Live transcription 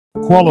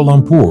Kuala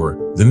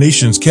Lumpur, the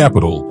nation's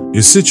capital,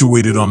 is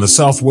situated on the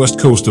southwest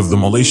coast of the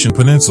Malaysian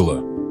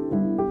peninsula.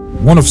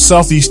 One of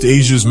Southeast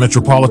Asia's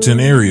metropolitan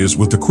areas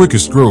with the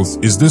quickest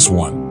growth is this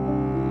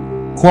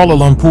one. Kuala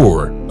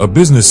Lumpur, a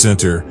business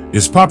center,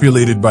 is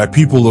populated by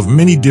people of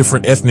many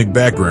different ethnic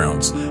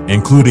backgrounds,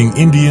 including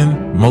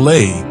Indian,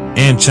 Malay,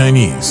 and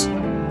Chinese.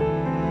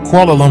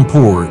 Kuala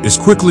Lumpur is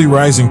quickly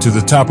rising to the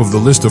top of the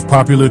list of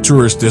popular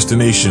tourist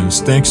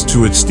destinations thanks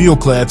to its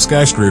steel-clad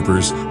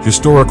skyscrapers,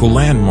 historical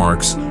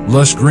landmarks,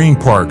 lush green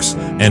parks,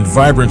 and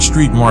vibrant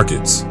street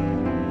markets.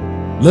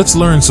 Let's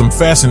learn some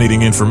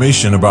fascinating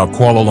information about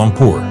Kuala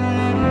Lumpur.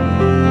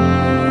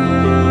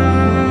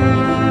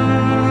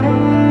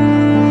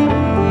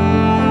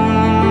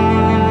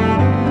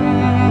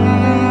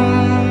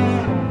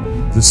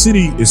 The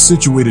city is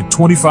situated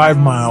 25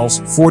 miles,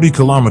 40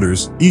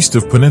 kilometers, east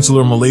of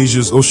peninsular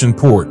Malaysia's ocean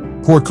port,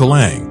 Port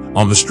Kelang,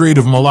 on the Strait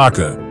of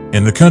Malacca,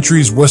 in the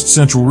country's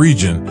west-central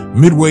region,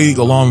 midway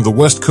along the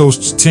west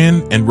coast's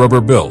tin and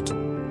rubber belt.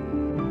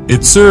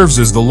 It serves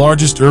as the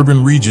largest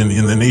urban region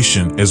in the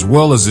nation as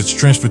well as its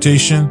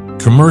transportation,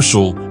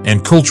 commercial,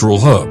 and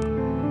cultural hub.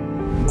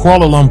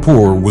 Kuala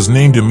Lumpur was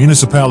named a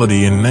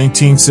municipality in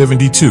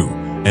 1972.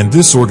 And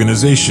this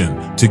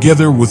organization,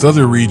 together with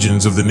other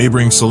regions of the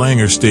neighboring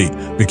Selangor state,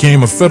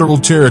 became a federal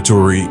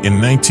territory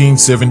in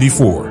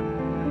 1974.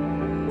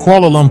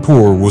 Kuala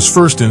Lumpur was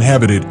first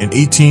inhabited in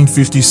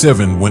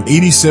 1857 when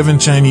 87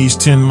 Chinese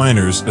tin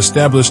miners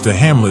established a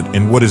hamlet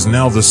in what is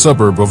now the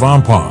suburb of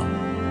Ampang.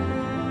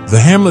 The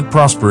hamlet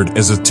prospered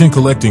as a tin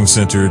collecting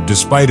center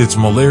despite its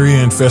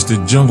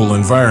malaria-infested jungle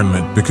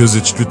environment because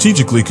it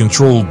strategically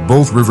controlled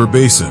both river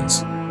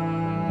basins.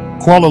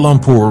 Kuala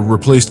Lumpur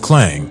replaced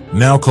Klang,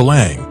 now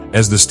Kelang,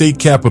 as the state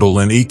capital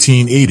in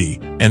 1880,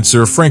 and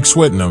Sir Frank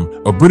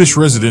Swetnam, a British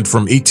resident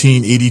from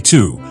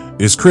 1882,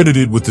 is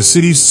credited with the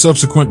city's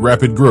subsequent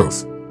rapid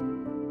growth.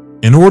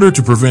 In order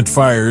to prevent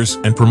fires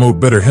and promote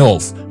better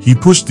health, he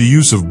pushed the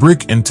use of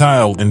brick and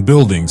tile in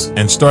buildings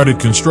and started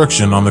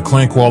construction on the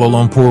Klang-Kuala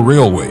Lumpur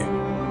Railway.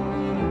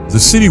 The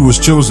city was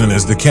chosen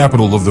as the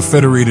capital of the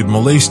Federated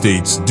Malay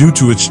States due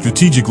to its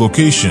strategic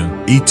location,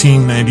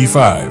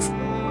 1895.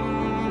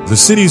 The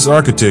city's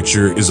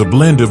architecture is a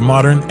blend of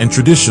modern and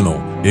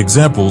traditional.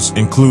 Examples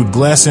include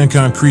glass and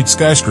concrete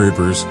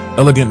skyscrapers,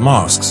 elegant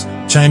mosques,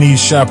 Chinese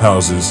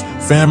shophouses,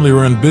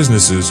 family-run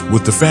businesses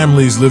with the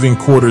family's living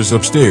quarters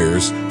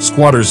upstairs,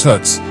 squatters'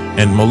 huts,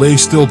 and Malay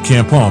stilt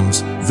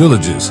kampongs,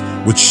 villages,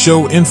 which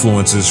show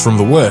influences from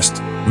the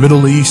West,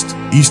 Middle East,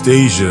 East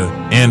Asia,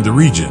 and the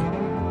region.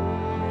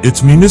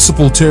 Its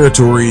municipal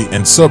territory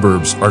and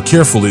suburbs are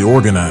carefully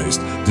organized,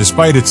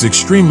 despite its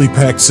extremely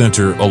packed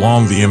center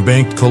along the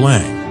embanked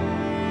Kelang.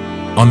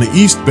 On the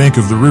east bank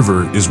of the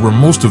river is where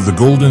most of the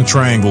Golden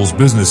Triangle's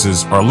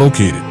businesses are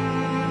located.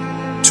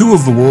 Two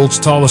of the world's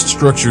tallest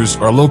structures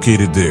are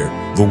located there,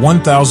 the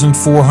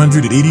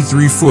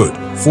 1,483-foot,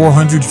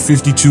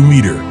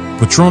 452-meter,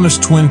 Petronas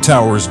Twin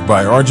Towers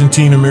by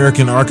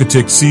Argentine-American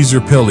architect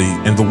Cesar Pelli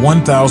and the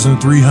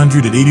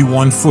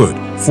 1,381-foot,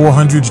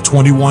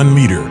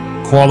 421-meter,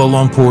 Kuala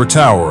Lumpur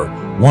Tower,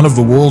 one of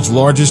the world's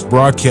largest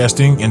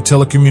broadcasting and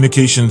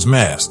telecommunications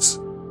masts.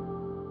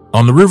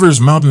 On the river's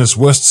mountainous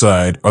west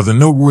side are the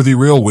noteworthy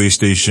railway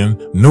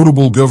station,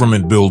 notable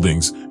government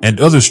buildings, and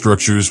other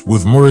structures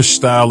with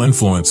Moorish-style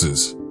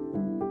influences.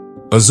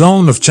 A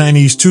zone of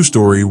Chinese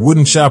two-story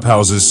wooden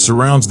shophouses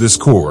surrounds this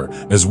core,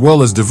 as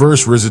well as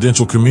diverse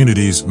residential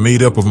communities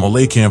made up of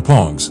Malay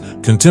kampongs,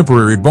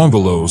 contemporary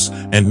bungalows,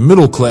 and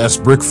middle-class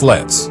brick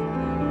flats.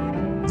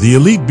 The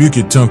elite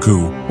Bukit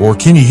Tunku, or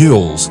Kinney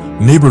Hills,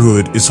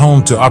 neighborhood is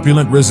home to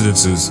opulent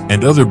residences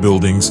and other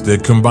buildings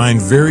that combine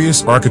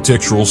various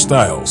architectural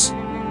styles.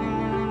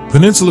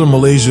 Peninsular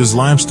Malaysia's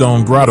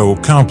limestone grotto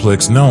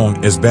complex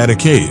known as Bata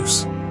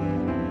Caves.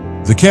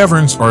 The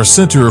caverns are a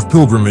center of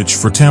pilgrimage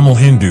for Tamil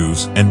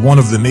Hindus and one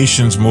of the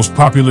nation's most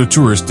popular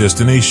tourist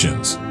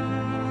destinations.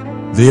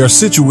 They are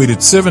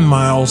situated 7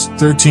 miles,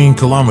 13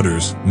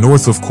 kilometers,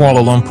 north of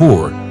Kuala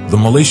Lumpur, the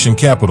Malaysian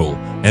capital,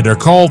 and are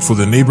called for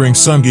the neighboring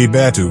Sungai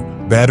Batu,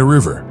 Bata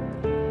River.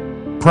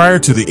 Prior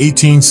to the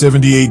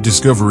 1878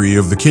 discovery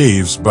of the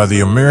caves by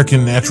the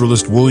American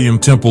naturalist William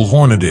Temple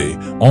Hornaday,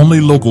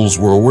 only locals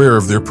were aware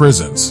of their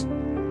presence.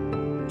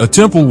 A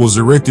temple was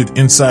erected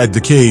inside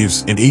the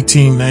caves in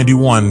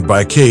 1891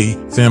 by K.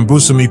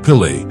 Thaipusam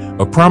Pillai,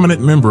 a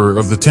prominent member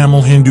of the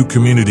Tamil Hindu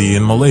community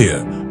in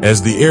Malaya,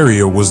 as the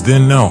area was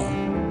then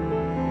known.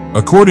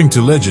 According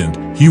to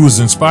legend, he was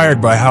inspired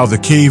by how the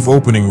cave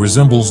opening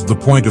resembles the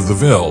point of the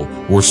veil,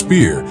 or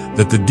spear,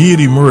 that the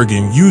deity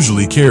Murugan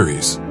usually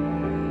carries.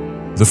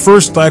 The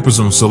first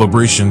Thaipusam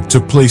celebration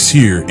took place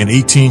here in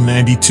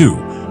 1892,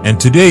 and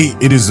today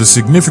it is a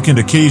significant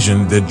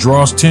occasion that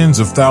draws tens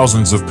of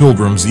thousands of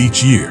pilgrims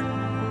each year.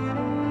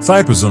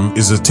 Thaipusam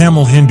is a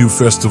Tamil Hindu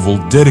festival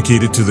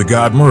dedicated to the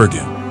god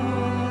Murugan.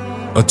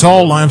 A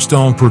tall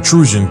limestone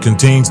protrusion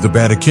contains the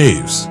Bata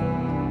Caves.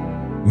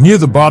 Near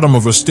the bottom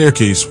of a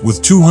staircase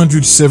with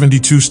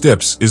 272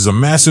 steps is a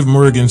massive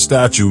Murugan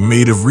statue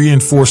made of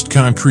reinforced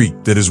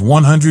concrete that is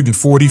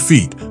 140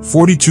 feet,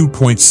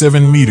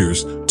 42.7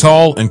 meters,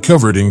 tall and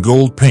covered in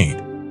gold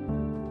paint.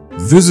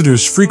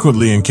 Visitors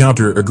frequently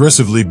encounter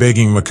aggressively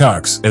begging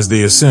macaques as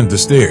they ascend the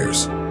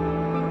stairs.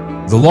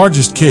 The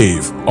largest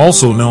cave,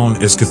 also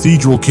known as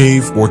Cathedral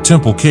Cave or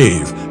Temple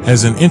Cave,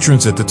 has an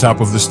entrance at the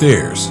top of the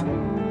stairs.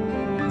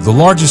 The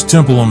largest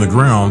temple on the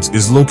grounds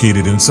is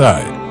located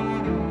inside.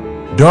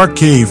 Dark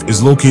Cave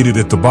is located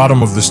at the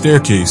bottom of the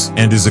staircase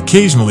and is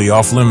occasionally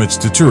off-limits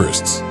to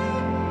tourists.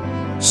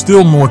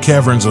 Still more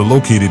caverns are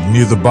located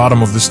near the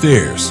bottom of the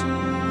stairs.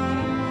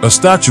 A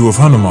statue of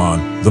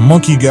Hanuman, the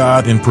monkey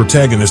god and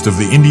protagonist of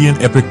the Indian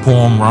epic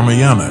poem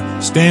Ramayana,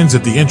 stands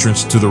at the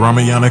entrance to the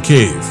Ramayana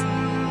cave.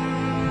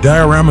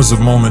 Dioramas of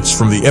moments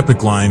from the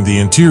epic line the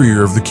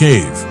interior of the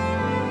cave.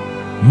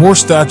 More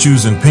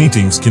statues and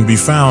paintings can be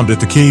found at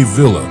the Cave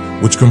Villa,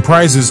 which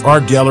comprises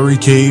Art Gallery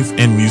Cave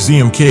and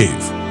Museum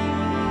Cave.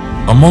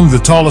 Among the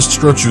tallest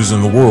structures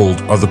in the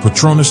world are the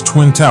Petronas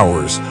Twin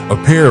Towers, a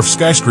pair of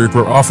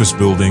skyscraper office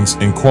buildings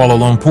in Kuala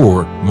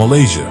Lumpur,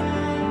 Malaysia.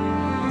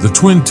 The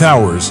Twin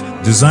Towers,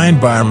 designed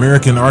by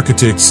American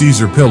architect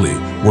Caesar Pelli,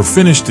 were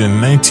finished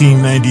in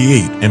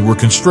 1998 and were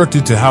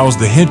constructed to house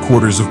the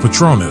headquarters of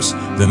Petronas,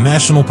 the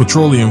national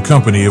petroleum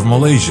company of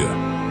Malaysia.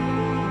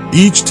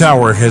 Each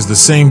tower has the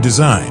same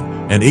design,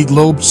 an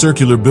 8-lobed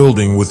circular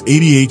building with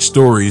 88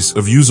 stories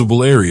of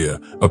usable area,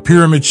 a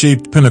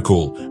pyramid-shaped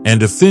pinnacle,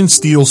 and a thin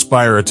steel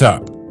spire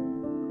atop.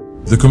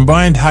 The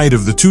combined height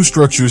of the two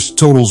structures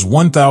totals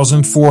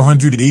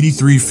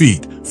 1,483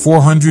 feet,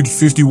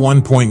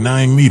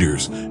 451.9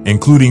 meters,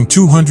 including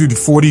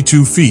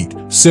 242 feet,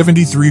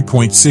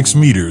 73.6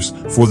 meters,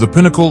 for the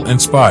pinnacle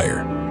and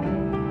spire.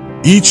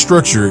 Each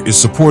structure is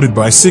supported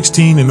by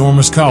 16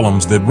 enormous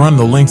columns that run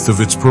the length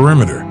of its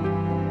perimeter.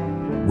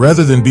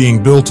 Rather than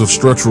being built of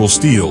structural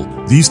steel,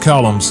 these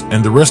columns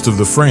and the rest of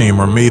the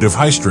frame are made of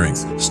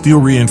high-strength,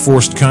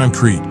 steel-reinforced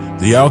concrete.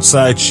 The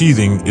outside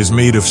sheathing is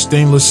made of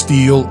stainless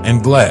steel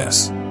and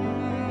glass.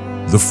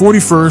 The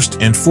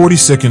 41st and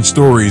 42nd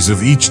stories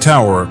of each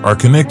tower are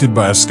connected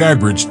by a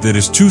skybridge that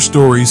is 2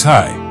 stories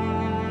high.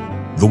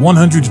 The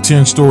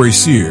 110-story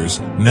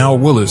Sears, now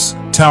Willis,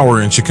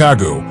 Tower in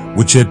Chicago,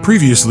 which had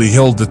previously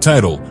held the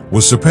title,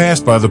 was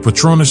surpassed by the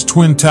Petronas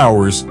Twin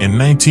Towers in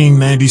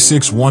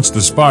 1996 once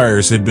the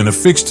spires had been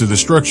affixed to the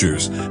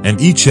structures, and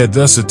each had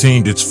thus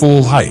attained its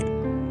full height.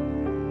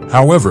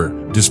 However,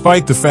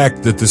 despite the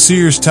fact that the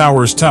Sears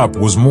Tower's top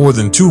was more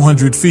than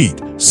 200 feet,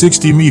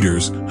 60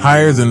 meters,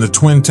 higher than the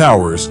Twin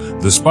Towers,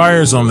 the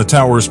spires on the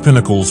tower's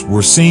pinnacles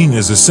were seen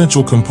as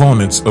essential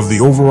components of the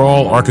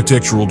overall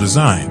architectural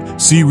design.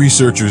 See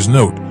researchers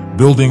note,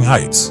 building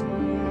heights.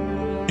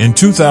 In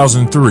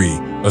 2003,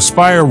 a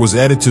spire was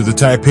added to the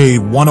Taipei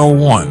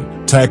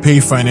 101,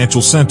 Taipei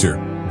Financial Center,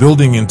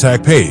 building in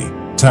Taipei,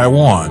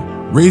 Taiwan,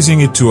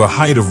 raising it to a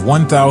height of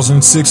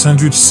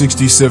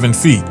 1,667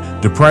 feet,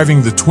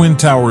 depriving the Twin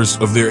Towers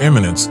of their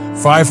eminence,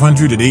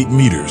 508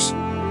 meters.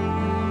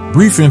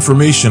 Brief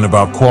information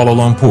about Kuala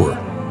Lumpur.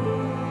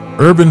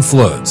 Urban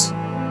floods.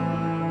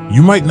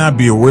 You might not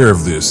be aware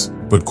of this,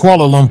 but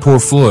Kuala Lumpur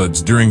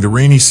floods during the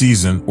rainy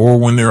season or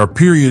when there are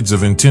periods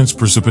of intense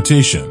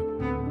precipitation.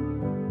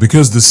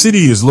 Because the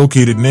city is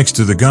located next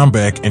to the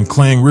Gombak and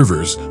Klang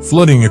rivers,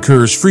 flooding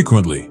occurs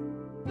frequently.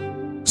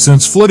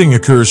 Since flooding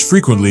occurs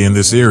frequently in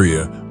this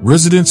area,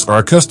 residents are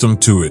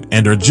accustomed to it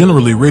and are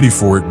generally ready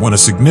for it when a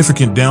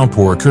significant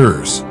downpour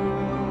occurs.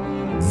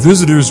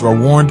 Visitors are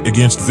warned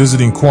against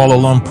visiting Kuala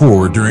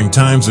Lumpur during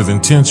times of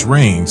intense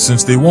rain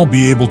since they won't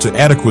be able to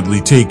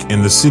adequately take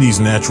in the city's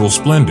natural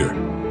splendor.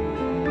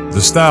 The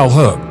Style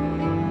Hub.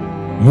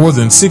 More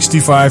than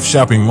 65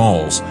 shopping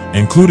malls,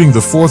 including the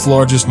 4th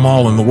largest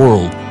mall in the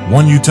world,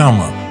 One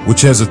Utama,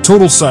 which has a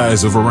total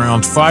size of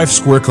around 5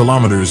 square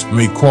kilometers,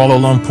 make Kuala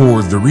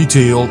Lumpur the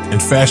retail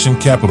and fashion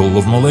capital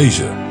of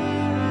Malaysia.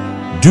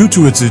 Due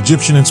to its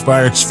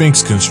Egyptian-inspired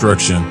Sphinx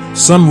construction,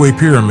 Sunway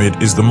Pyramid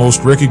is the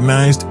most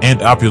recognized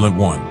and opulent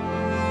one.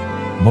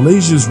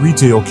 Malaysia's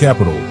retail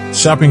capital,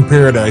 shopping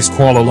paradise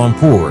Kuala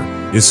Lumpur,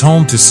 is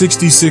home to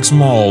 66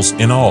 malls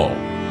in all.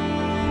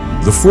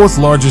 The 4th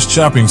largest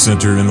shopping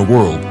center in the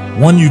world,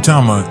 One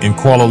Utama in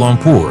Kuala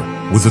Lumpur,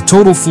 with a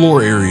total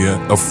floor area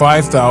of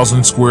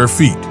 5,000 square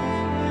feet.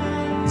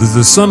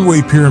 The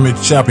Sunway Pyramid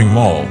Shopping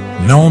Mall,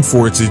 known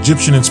for its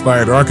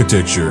Egyptian-inspired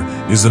architecture,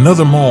 is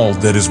another mall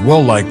that is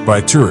well-liked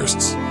by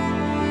tourists.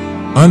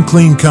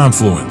 Unclean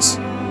Confluence.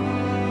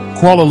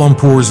 Kuala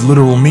Lumpur's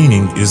literal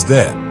meaning is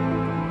that.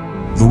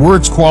 The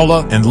words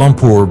Kuala and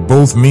Lumpur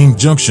both mean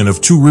junction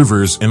of 2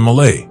 rivers in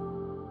Malay.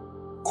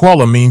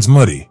 Kuala means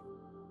muddy.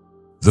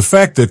 The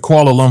fact that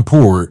Kuala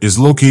Lumpur is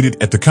located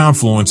at the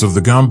confluence of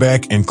the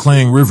Gombak and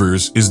Klang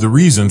rivers is the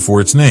reason for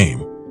its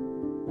name.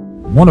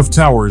 One of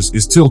towers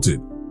is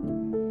tilted.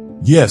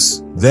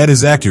 Yes, that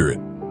is accurate.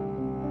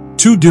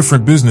 2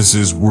 different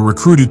businesses were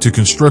recruited to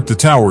construct the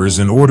towers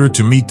in order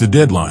to meet the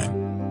deadline.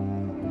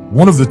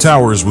 One of the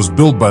towers was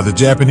built by the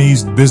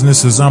Japanese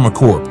business Hazama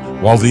Corp.,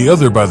 while the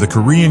other by the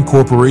Korean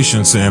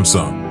corporation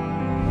Samsung.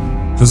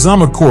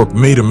 Hazama Corp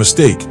made a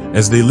mistake,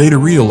 as they later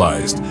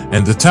realized,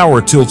 and the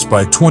tower tilts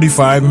by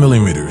 25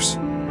 millimeters.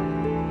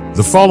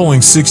 The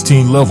following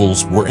 16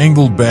 levels were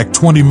angled back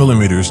 20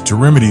 millimeters to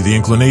remedy the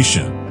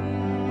inclination.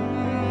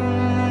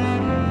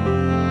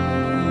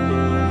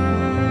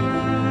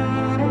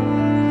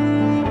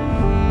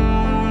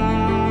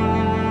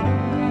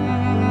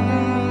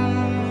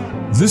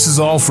 This is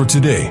all for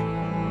today.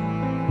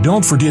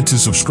 Don't forget to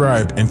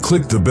subscribe and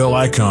click the bell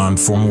icon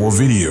for more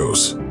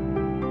videos.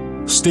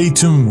 Stay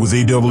tuned with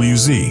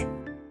AWZ.